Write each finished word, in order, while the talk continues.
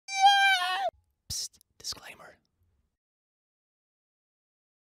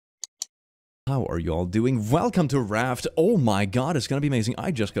How are you all doing? Welcome to Raft. Oh my god, it's gonna be amazing.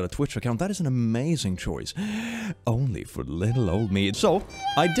 I just got a Twitch account. That is an amazing choice. Only for little old me. So,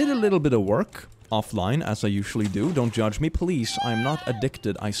 I did a little bit of work offline, as I usually do. Don't judge me, please. I'm not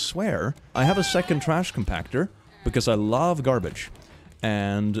addicted, I swear. I have a second trash compactor, because I love garbage.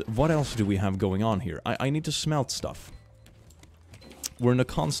 And what else do we have going on here? I need to smelt stuff. We're in a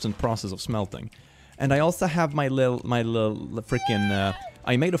constant process of smelting. And I also have my little freaking,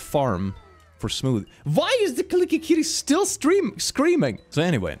 I made a farm for smooth. Why is the Clicky kitty still screaming? So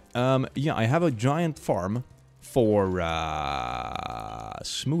anyway, yeah, I have a giant farm for,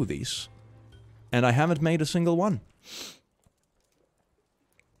 smoothies. And I haven't made a single one.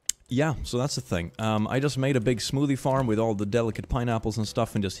 Yeah, so that's the thing. I just made a big smoothie farm with all the delicate pineapples and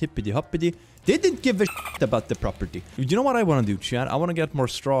stuff and just hippity-hoppity. Didn't give a shit about the property. You know what I want to do, chat? I want to get more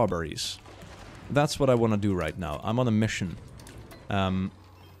strawberries. That's what I want to do right now. I'm on a mission.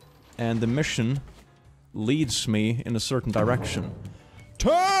 And the mission leads me in a certain direction.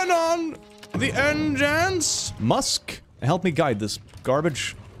 Turn on the engines! Musk, help me guide this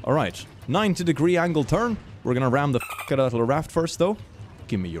garbage. Alright, 90-degree angle turn. We're gonna ram the f*** out of the raft first, though.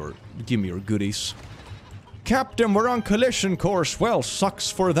 Give me your goodies. Captain, we're on collision course. Well, sucks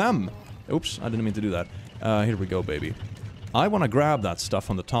for them. Oops, I didn't mean to do that. Here we go, baby. I want to grab that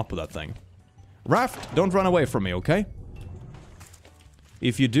stuff on the top of that thing. Raft, don't run away from me, okay?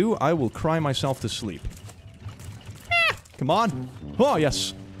 If you do, I will cry myself to sleep. Come on. Oh,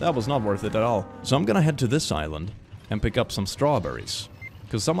 yes. That was not worth it at all. So I'm gonna head to this island and pick up some strawberries.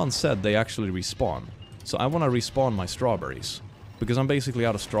 Because someone said they actually respawn. So I want to respawn my strawberries. Because I'm basically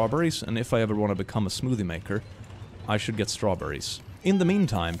out of strawberries, and if I ever want to become a smoothie maker, I should get strawberries. In the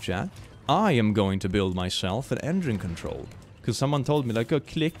meantime, chat, I am going to build myself an engine control. Because someone told me, like, oh,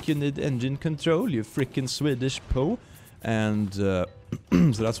 click, you need engine control, you freaking Swedish po. And, so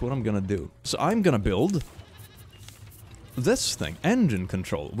that's what I'm gonna do. So I'm gonna build this thing, engine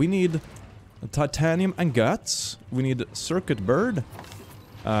control. We need titanium and guts. We need circuit bird.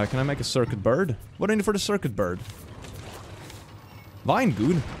 Can I make a circuit bird? What do I need for the circuit bird? Vine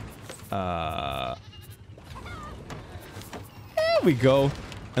good. There we go.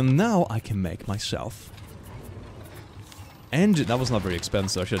 And now I can make myself engine. That was not very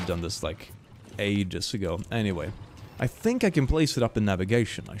expensive. I should have done this like ages ago. Anyway, I think I can place it up in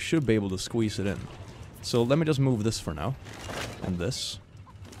navigation. I should be able to squeeze it in. So let me just move this for now. And this.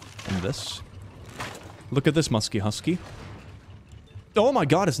 And this. Look at this musky husky. Oh my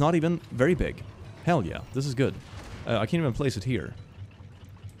god, it's not even very big. Hell yeah, this is good. I can't even place it here.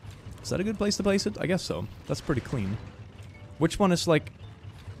 Is that a good place to place it? I guess so. That's pretty clean. Which one is like...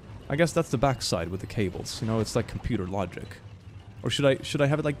 I guess that's the backside with the cables. You know, it's like computer logic. Or should I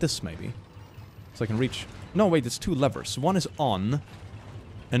have it like this, maybe? So I can reach... No, wait, it's two levers. One is on,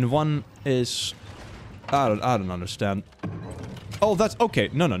 and one is... I don't understand. Oh, that's... Okay,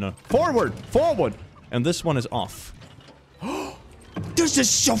 no. Forward! Forward! And this one is off. This is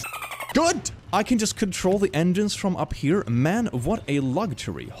so good! I can just control the engines from up here. Man, what a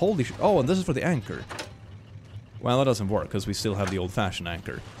luxury. Holy sh... Oh, and this is for the anchor. Well, that doesn't work, because we still have the old-fashioned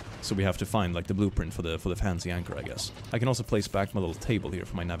anchor. So we have to find, like, the blueprint for the fancy anchor, I guess. I can also place back my little table here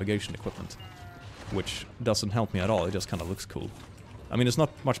for my navigation equipment. Which doesn't help me at all, it just kind of looks cool. I mean, there's not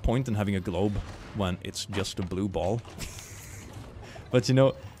much point in having a globe when it's just a blue ball. But, you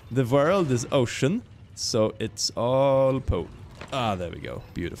know, the world is ocean, so it's all po. Ah, there we go.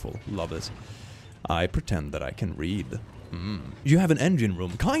 Beautiful. Love it. I pretend that I can read. You have an engine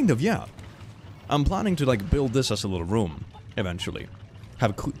room? Kind of, yeah. I'm planning to, like, build this as a little room, eventually.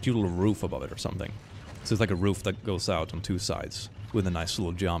 Have a cute little roof above it or something. So it's like a roof that goes out on two sides, with a nice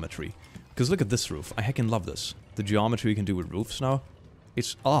little geometry. Because look at this roof. I heckin' love this. The geometry you can do with roofs now.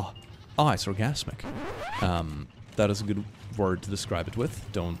 It's... it's orgasmic. That is a good word to describe it with.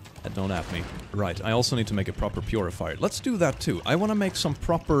 Don't at me. Right, I also need to make a proper purifier. Let's do that too. I want to make some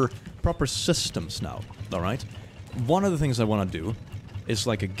proper systems now. Alright? One of the things I want to do is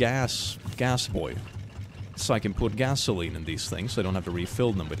like a gas boy. So I can put gasoline in these things, so I don't have to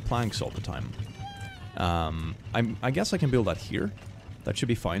refill them with planks all the time. I guess I can build that here. That should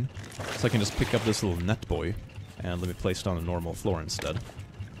be fine. So I can just pick up this little net boy, and let me place it on a normal floor instead.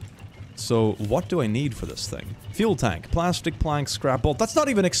 So, what do I need for this thing? Fuel tank, plastic plank, scrap bolt. That's not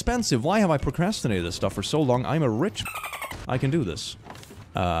even expensive! Why have I procrastinated this stuff for so long? I'm a rich... I can do this.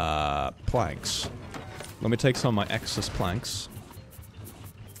 Planks. Let me take some of my excess planks.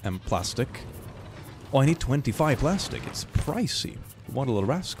 And plastic. Oh, I need 25 plastic. It's pricey. What a little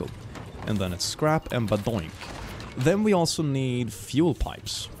rascal. And then it's scrap and badoink. Then we also need fuel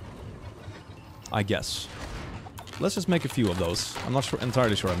pipes. I guess. Let's just make a few of those. I'm not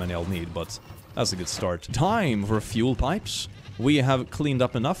entirely sure how many I'll need, but That's a good start. Time for fuel pipes. We have cleaned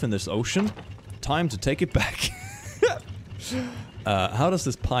up enough in this ocean. Time to take it back. How does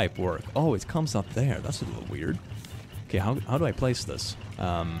this pipe work? Oh, it comes up there. That's a little weird. Okay, how do I place this?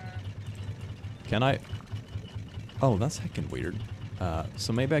 Can I... Oh, that's heckin' weird.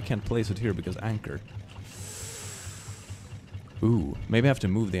 So maybe I can't place it here because anchor. Ooh, maybe I have to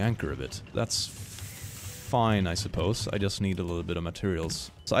move the anchor a bit. That's fine, I suppose. I just need a little bit of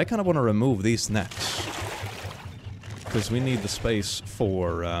materials. So I kind of want to remove these nets. Because we need the space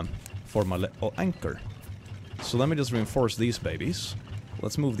for my anchor. So let me just reinforce these babies.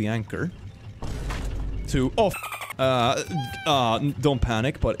 Let's move the anchor to... Oh, don't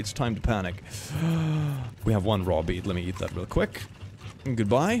panic, but it's time to panic. We have one raw beet. Let me eat that real quick.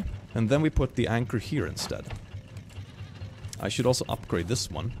 Goodbye. And then we put the anchor here instead. I should also upgrade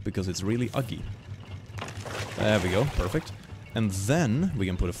this one, because it's really ugly. There we go. Perfect. And then we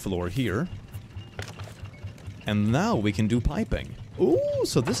can put a floor here. And now we can do piping. Ooh,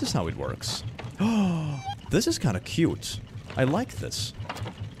 so this is how it works. This is kind of cute. I like this.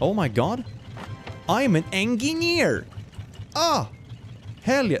 Oh my god. I'm an engineer! Ah!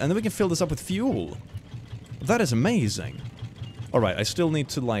 Hell yeah, and then we can fill this up with fuel. That is amazing. Alright, I still need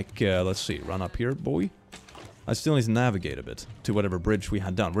to, like, let's see, run up here, boy. I still need to navigate a bit to whatever bridge we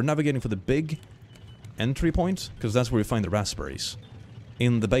had down. We're navigating for the big entry point, because that's where we find the raspberries.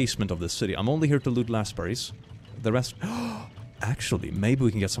 In the basement of this city. I'm only here to loot raspberries. The rest... Actually, maybe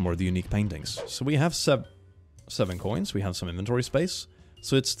we can get some more of the unique paintings. So we have 7 coins, we have some inventory space.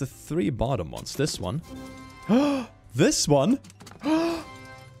 So it's the 3 bottom ones. This one. This one. And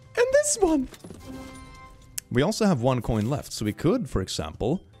this one. We also have 1 coin left. So we could, for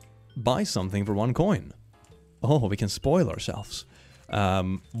example, buy something for 1 coin. Oh, we can spoil ourselves.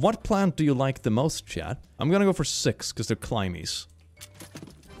 What plant do you like the most, chat? I'm gonna go for 6, because they're climbies.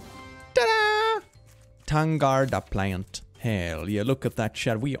 Ta-da! Tangarda plant. Hell yeah, look at that,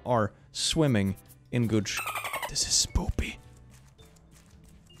 chat. We are swimming in good This is spoopy.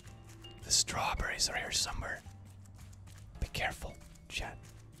 The strawberries are here somewhere. Be careful, chat.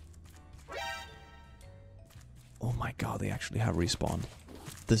 Oh my god, they actually have respawned.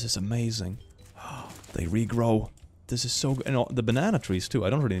 This is amazing. They regrow. This is so good. And the banana trees too. I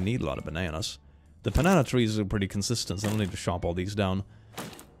don't really need a lot of bananas. The banana trees are pretty consistent, so I don't need to chop all these down.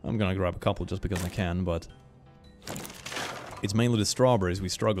 I'm gonna grab a couple just because I can, but... It's mainly the strawberries we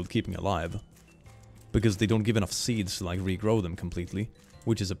struggled keeping alive. Because they don't give enough seeds to, like, regrow them completely.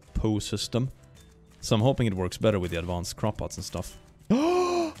 Which is a poo system. So I'm hoping it works better with the advanced crop pots and stuff.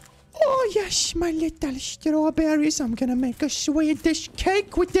 Oh yes, my little strawberries. I'm gonna make a Swedish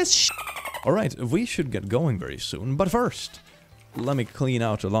cake with this Alright, we should get going very soon. But first, let me clean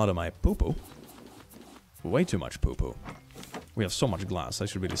out a lot of my poo-poo. Way too much poo-poo. We have so much glass, I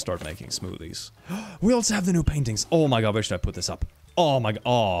should really start making smoothies. We also have the new paintings. Oh my god, where should I put this up? Oh my god.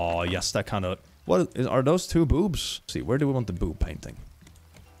 Oh, yes, that kind of... What are those 2 boobs? Let's see, where do we want the boob painting?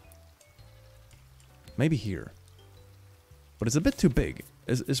 Maybe here. But it's a bit too big.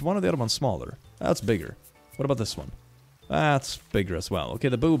 Is one of the other ones smaller? That's bigger. What about this one? That's bigger as well. Okay,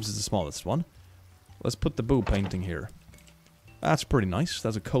 the boobs is the smallest one. Let's put the boob painting here. That's pretty nice.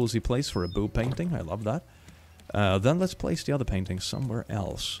 That's a cozy place for a boob painting. I love that. Then let's place the other painting somewhere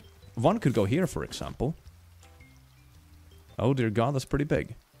else. One could go here, for example. Oh dear god, that's pretty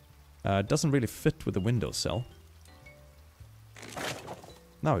big. It doesn't really fit with the windowsill.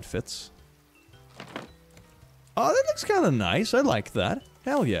 Now it fits. Oh, that looks kind of nice. I like that.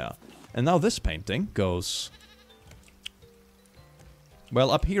 Hell yeah. And now this painting goes...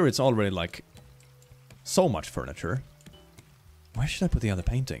 Well, up here it's already, like, so much furniture. Where should I put the other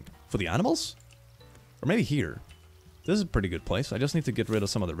painting? For the animals? Or maybe here. This is a pretty good place. I just need to get rid of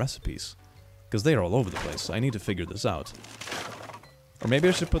some of the recipes. Because they are all over the place. So I need to figure this out. Or maybe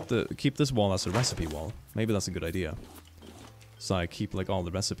I should keep this wall as a recipe wall. Maybe that's a good idea. So I keep, like, all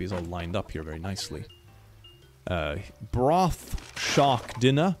the recipes all lined up here very nicely. Broth shock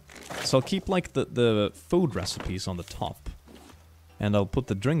dinner. So I'll keep, like, the food recipes on the top. And I'll put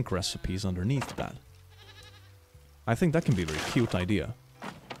the drink recipes underneath that. I think that can be a very cute idea.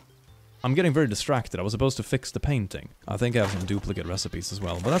 I'm getting very distracted. I was supposed to fix the painting. I think I have some duplicate recipes as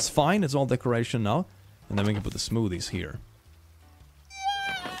well. But that's fine. It's all decoration now. And then we can put the smoothies here.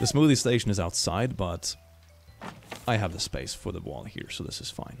 The smoothie station is outside, but I have the space for the wall here, so this is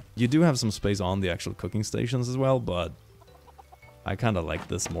fine. You do have some space on the actual cooking stations as well, but I kind of like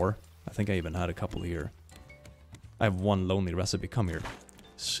this more. I think I even had a couple here. I have one lonely recipe. Come here.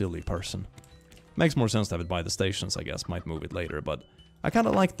 Silly person. Makes more sense to have it by the stations, I guess. Might move it later, but I kind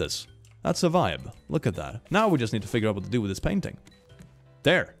of like this. That's a vibe. Look at that. Now we just need to figure out what to do with this painting.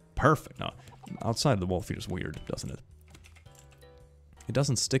 There. Perfect. Now, outside the wall feels weird, doesn't it? It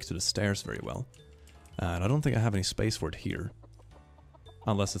doesn't stick to the stairs very well. And I don't think I have any space for it here.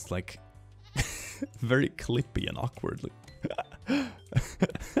 Unless it's like very clippy and awkwardly.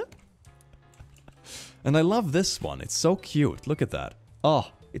 And I love this one. It's so cute. Look at that.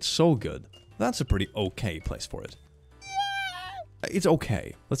 Oh, it's so good. That's a pretty okay place for it. It's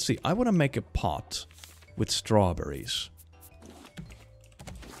okay. Let's see. I want to make a pot with strawberries.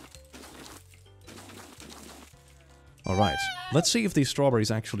 Alright. Let's see if these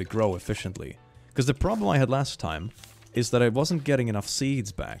strawberries actually grow efficiently. Because the problem I had last time is that I wasn't getting enough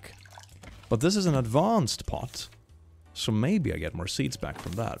seeds back. But this is an advanced pot. So maybe I get more seeds back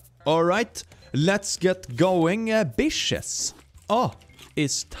from that. Alright, let's get going, bitches. Oh,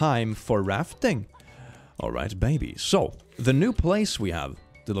 it's time for rafting. Alright, baby. So, the new place we have,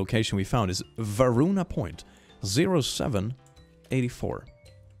 the location we found, is Varuna Point, 0784.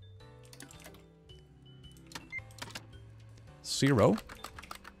 0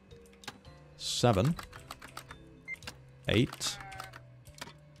 7 8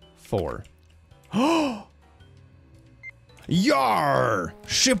 4. Yar!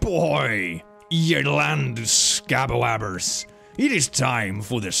 Ship ahoy! Ye land scabberwabbers! It is time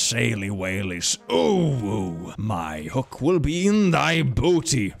for the saily whaleys. Oh, my hook will be in thy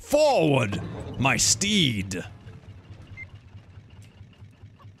booty. Forward, my steed!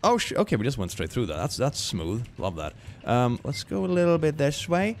 Oh, okay, we just went straight through that. That's smooth. Love that. Let's go a little bit this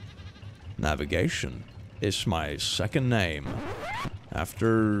way. Navigation is my second name.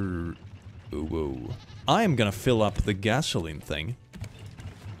 After... Ooh. I am gonna fill up the gasoline thing.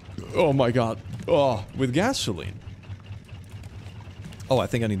 Oh my god. Oh, with gasoline. Oh, I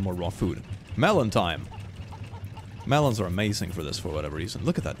think I need more raw food. Melon time. Melons are amazing for this for whatever reason.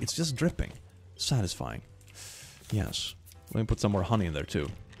 Look at that. It's just dripping. Satisfying. Yes. Let me put some more honey in there too.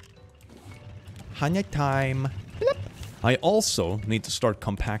 Honey time. I also need to start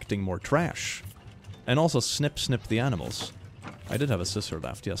compacting more trash. And also snip the animals. I did have a scissor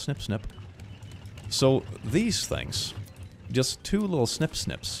left. Yeah, snip. So, these things, just 2 little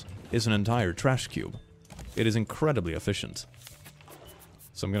snips is an entire trash cube. It is incredibly efficient.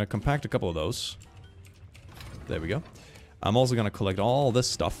 So I'm gonna compact a couple of those. There we go. I'm also gonna collect all this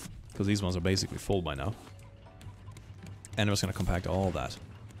stuff, because these ones are basically full by now. And I'm just gonna compact all that,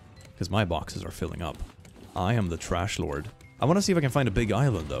 because my boxes are filling up. I am the trash lord. I want to see if I can find a big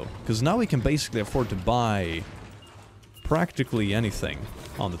island, though, because now we can basically afford to buy practically anything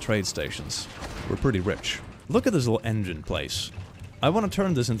on the trade stations. We're pretty rich. Look at this little engine place. I want to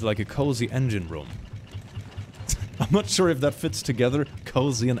turn this into like a cozy engine room. I'm not sure if that fits together,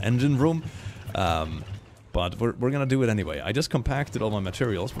 cozy and engine room. But we're gonna do it anyway. I just compacted all my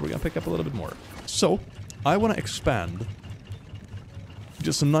materials, but we're gonna pick up a little bit more. So, I want to expand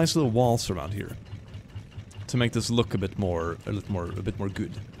just some nice little walls around here to make this look a bit more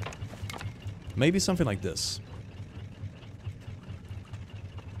good. Maybe something like this.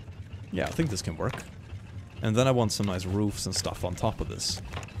 Yeah, I think this can work. And then I want some nice roofs and stuff on top of this.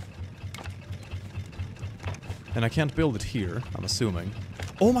 And I can't build it here, I'm assuming.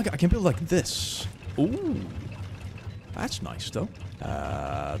 Oh my god, I can build like this. Ooh. That's nice, though.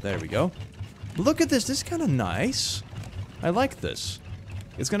 There we go. Look at this, this is kind of nice. I like this.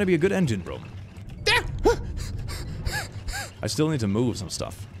 It's gonna be a good engine room. I still need to move some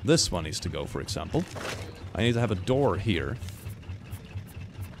stuff. This one needs to go, for example. I need to have a door here.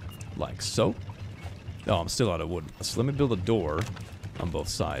 Like so. Oh, I'm still out of wood. So let me build a door on both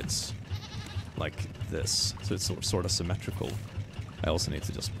sides. Like this. So it's sort of symmetrical. I also need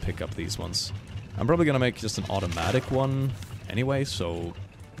to just pick up these ones. I'm probably gonna make just an automatic one anyway, so...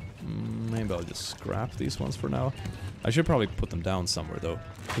 maybe I'll just scrap these ones for now. I should probably put them down somewhere, though.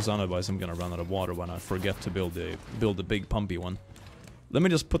 Because otherwise I'm gonna run out of water when I forget to build the big pumpy one. Let me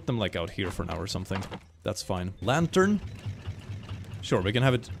just put them, like, out here for now or something. That's fine. Lantern? Sure, we can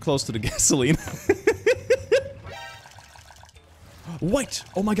have it close to the gasoline. Wait!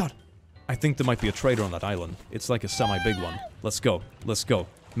 Oh my god! I think there might be a trader on that island. It's like a semi-big one. Let's go. Let's go.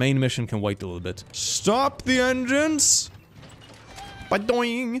 Main mission can wait a little bit. Stop the engines!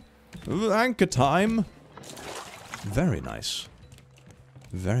 Ba-doing! Anchor time! Very nice.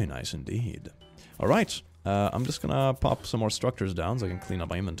 Very nice indeed. Alright. I'm just gonna pop some more structures down so I can clean up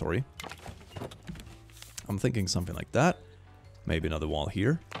my inventory. I'm thinking something like that. Maybe another wall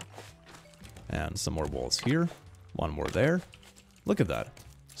here. And some more walls here. One more there. Look at that.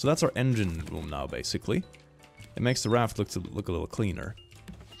 So that's our engine room now, basically. It makes the raft look a little cleaner.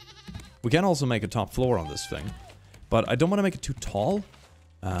 We can also make a top floor on this thing. But I don't want to make it too tall.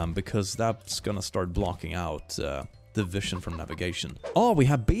 Because that's gonna start blocking out the vision from navigation. Oh, we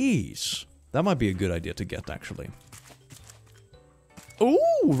have bees! That might be a good idea to get, actually. Ooh,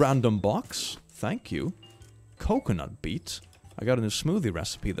 random box. Thank you. Coconut beet. I got a new smoothie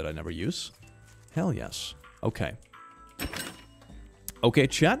recipe that I never use. Hell yes. Okay. Okay,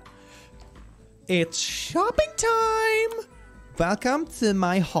 chat. It's shopping time! Welcome to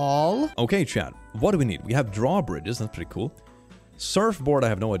my haul. Okay, chat. What do we need? We have drawbridges. That's pretty cool. Surfboard, I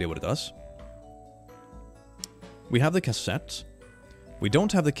have no idea what it does. We have the cassette. We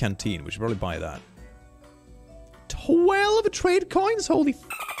don't have the canteen. We should probably buy that. 12 trade coins? Holy f...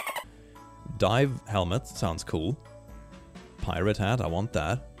 Dive helmet. Sounds cool. Pirate hat. I want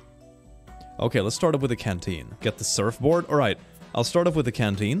that. Okay, let's start up with the canteen. Get the surfboard. Alright. I'll start off with the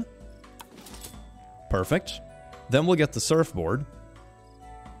canteen. Perfect. Then we'll get the surfboard.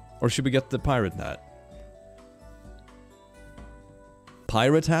 Or should we get the pirate hat?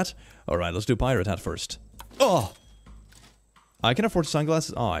 Pirate hat? Alright, let's do pirate hat first. Oh! I can afford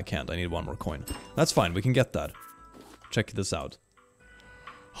sunglasses? Oh, I can't. I need one more coin. That's fine. We can get that. Check this out.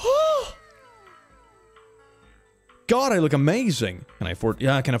 God, I look amazing! Can I afford...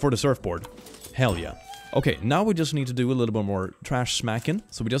 Yeah, I can afford a surfboard. Hell yeah. Okay, now we just need to do a little bit more trash smacking.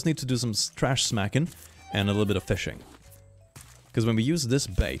 So we just need to do some trash smacking and a little bit of fishing. Because when we use this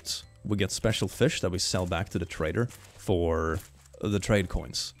bait, we get special fish that we sell back to the trader for the trade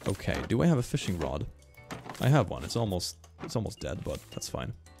coins. Okay, do I have a fishing rod? I have one. It's almost dead, but that's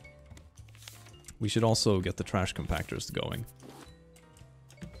fine. We should also get the trash compactors going.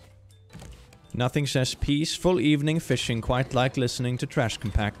 Nothing says peaceful evening fishing quite like listening to trash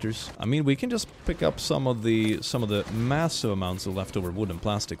compactors. I mean, we can just pick up some of the massive amounts of leftover wood and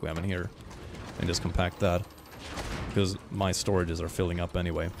plastic we have in here and just compact that. Because my storages are filling up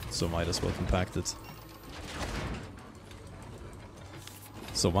anyway, so might as well compact it.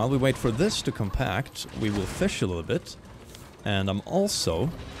 So while we wait for this to compact, we will fish a little bit. And I'm also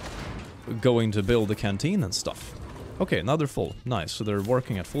going to build a canteen and stuff. Okay, now they're full. Nice, so they're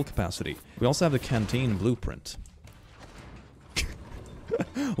working at full capacity. We also have the canteen blueprint.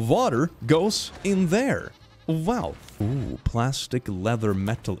 Water goes in there. Wow. Ooh, plastic, leather,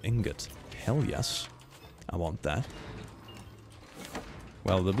 metal ingot. Hell yes. I want that.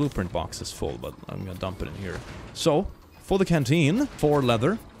 Well, the blueprint box is full, but I'm gonna dump it in here. So, for the canteen, 4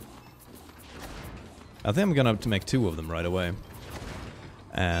 leather. I think I'm gonna have to make 2 of them right away.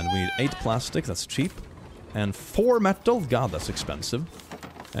 And we need 8 plastic, that's cheap. And 4 metal, god, that's expensive.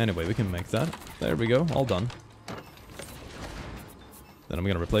 Anyway, we can make that. There we go, all done. Then I'm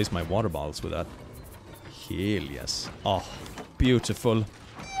gonna replace my water bottles with that. Hell yes. Oh, beautiful.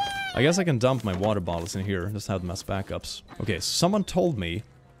 I guess I can dump my water bottles in here, just have them as backups. Okay, so someone told me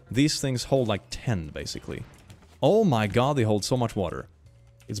these things hold like 10, basically. Oh my god, they hold so much water.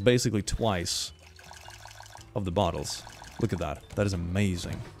 It's basically twice of the bottles. Look at that. That is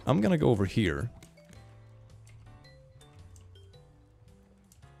amazing. I'm gonna go over here.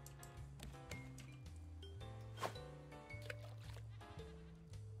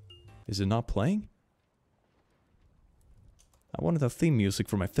 Is it not playing? I wanted a theme music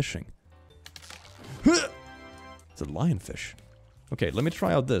for my fishing. It's a lionfish. Okay, let me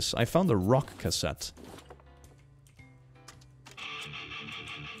try out this. I found a rock cassette.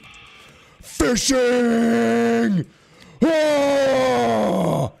 Fishing!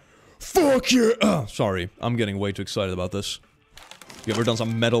 Oh! Fuck yeah! Sorry, I'm getting way too excited about this. You ever done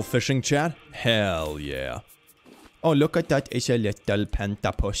some metal fishing, chat? Hell yeah. Oh, look at that, it's a little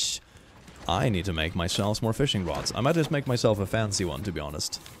pentapus. I need to make myself more fishing rods. I might just make myself a fancy one, to be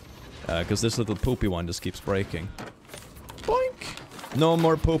honest. Because this little poopy one just keeps breaking. Boink! No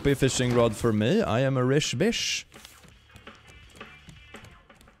more poopy fishing rod for me. I am a rich bish.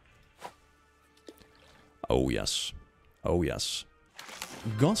 Oh, yes. Oh, yes.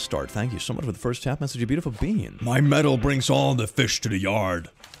 Gostard, thank you so much for the first chat message, you beautiful being. My metal brings all the fish to the yard.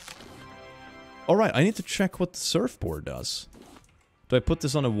 Alright, I need to check what the surfboard does. Do I put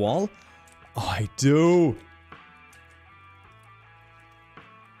this on a wall? Oh, I do!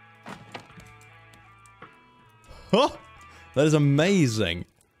 Huh! That is amazing!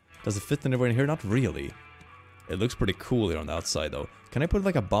 Does it fit anywhere in here? Not really. It looks pretty cool here on the outside, though. Can I put it,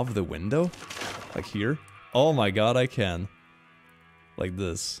 like, above the window? Like here? Oh my god, I can. Like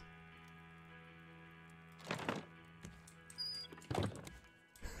this.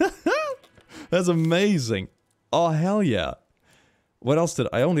 That's amazing! Oh, hell yeah! What else did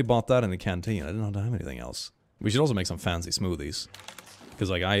I only bought that in the canteen. I didn't have anything else. We should also make some fancy smoothies.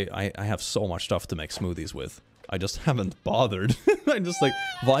 Because, like, I have so much stuff to make smoothies with. I just haven't bothered. I'm just like,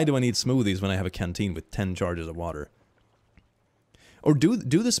 why do I need smoothies when I have a canteen with 10 charges of water? Or do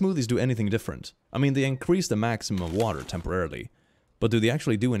the smoothies do anything different? I mean, they increase the maximum of water temporarily. But do they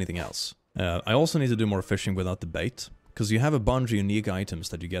actually do anything else? I also need to do more fishing without the bait. Because you have a bunch of unique items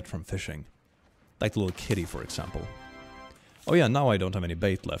that you get from fishing. Like the little kitty, for example. Oh yeah, now I don't have any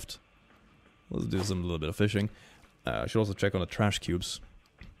bait left. Let's do some little bit of fishing. I should also check on the trash cubes.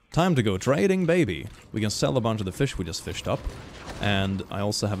 Time to go trading, baby. We can sell a bunch of the fish we just fished up. And I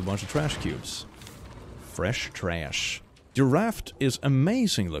also have a bunch of trash cubes. Fresh trash. Your raft is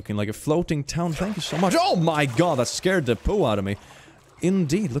amazing looking, like a floating town. Thank you so much. Oh my god, that scared the poo out of me.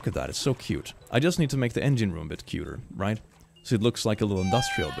 Indeed, look at that, it's so cute. I just need to make the engine room a bit cuter, right? So it looks like a little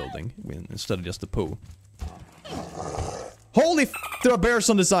industrial building, instead of just a poo. Holy f***, there are bears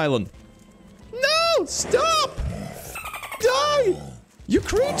on this island! No! Stop! Die! You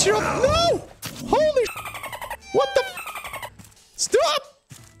creature of... No! Holy f***! What the f***? Stop!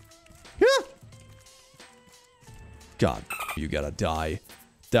 Yeah! God, you gotta die.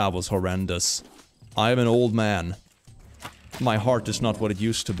 That was horrendous. I am an old man. My heart is not what it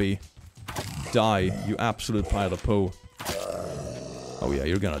used to be. Die, you absolute pile of poo. Oh yeah,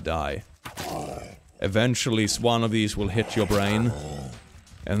 you're gonna die. Eventually, one of these will hit your brain.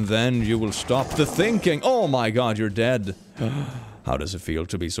 And then you will stop the thinking. Oh my god, you're dead. How does it feel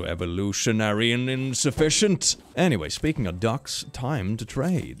to be so evolutionary and insufficient? Anyway, speaking of ducks, time to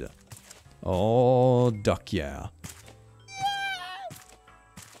trade. Oh, duck yeah.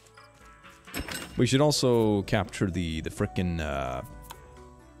 We should also capture the frickin'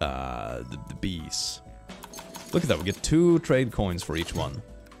 the bees. Look at that, we get 2 trade coins for each one.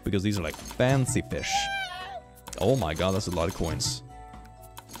 Because these are like fancy fish. Oh my god, that's a lot of coins.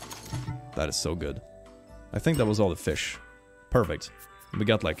 That is so good. I think that was all the fish. Perfect. We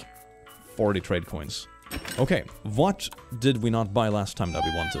got like 40 trade coins. Okay, what did we not buy last time that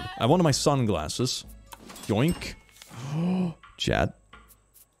we wanted? I wanted my sunglasses. Yoink. Chad.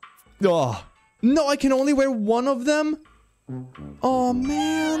 Oh, no, I can only wear one of them? Oh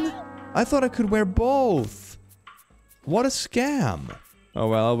man. I thought I could wear both. What a scam. Oh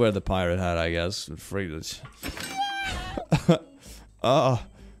well, I'll wear the pirate hat, I guess. Free this.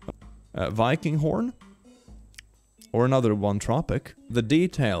 Viking horn? Or another one tropic. The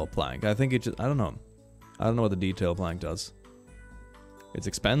detail plank. I think it just... I don't know. I don't know what the detail plank does. It's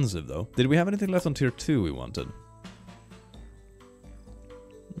expensive though. Did we have anything left on tier 2 we wanted?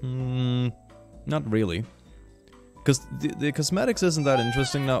 Not really. Because the cosmetics isn't that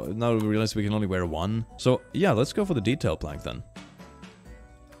interesting now we realize we can only wear one. So yeah, let's go for the detail plank then.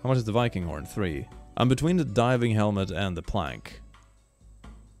 How much is the Viking horn? 3. I'm between the diving helmet and the plank.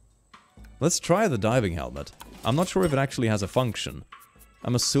 Let's try the diving helmet. I'm not sure if it actually has a function.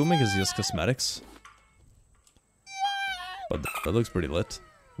 I'm assuming it's just cosmetics. But that looks pretty lit.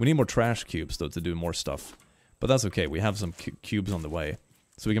 We need more trash cubes though to do more stuff. But that's okay, we have some cubes on the way.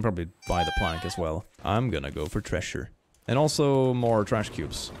 So we can probably buy the plank as well. I'm gonna go for treasure. And also more trash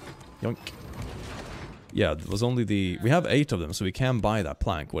cubes. Yoink. Yeah, it was only the... We have 8 of them, so we can buy that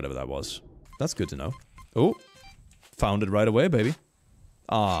plank, whatever that was. That's good to know. Oh! Found it right away, baby.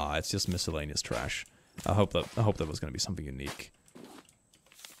 Ah, it's just miscellaneous trash. I hope that was gonna be something unique.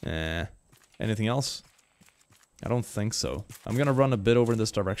 Anything else? I don't think so. I'm gonna run a bit over in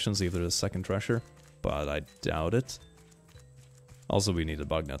this direction, see if there's a second treasure. But I doubt it. Also, we need a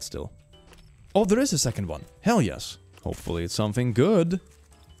bug net still. Oh, there is a second one. Hell yes. Hopefully it's something good.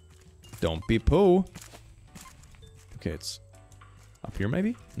 Don't be poo. Okay, it's up here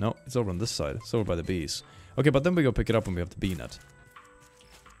maybe? No, it's over on this side. It's over by the bees. Okay, but then we go pick it up when we have the bee net.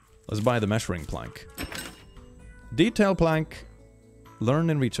 Let's buy the measuring plank. Detail plank. Learn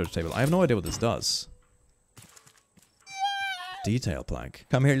in research table. I have no idea what this does. Detail plank.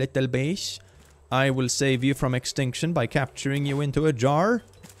 Come here, little bees. I will save you from extinction by capturing you into a jar.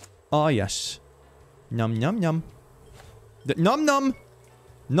 Ah, yes. Num num num. Num num.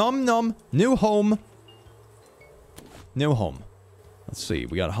 Num num. New home. New home. Let's see.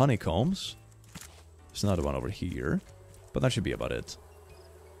 We got honeycombs. There's another one over here. But that should be about it.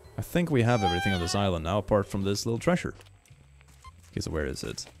 I think we have everything on this island now, apart from this little treasure. Okay, so where is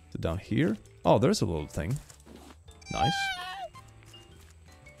it? Is it down here? Oh, there's a little thing. Nice.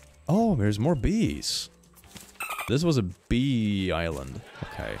 Oh, there's more bees. This was a bee island.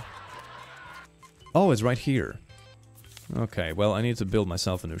 Okay. Oh, it's right here. Okay, well, I need to build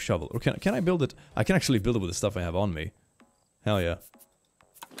myself a new shovel. Or can I build it? I can actually build it with the stuff I have on me. Hell yeah.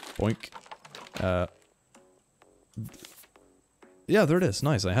 Boink. Yeah, there it is.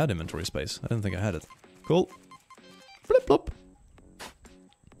 Nice, I had inventory space. I didn't think I had it. Cool. Flip flop.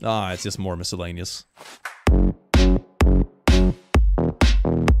 Ah, it's just more miscellaneous.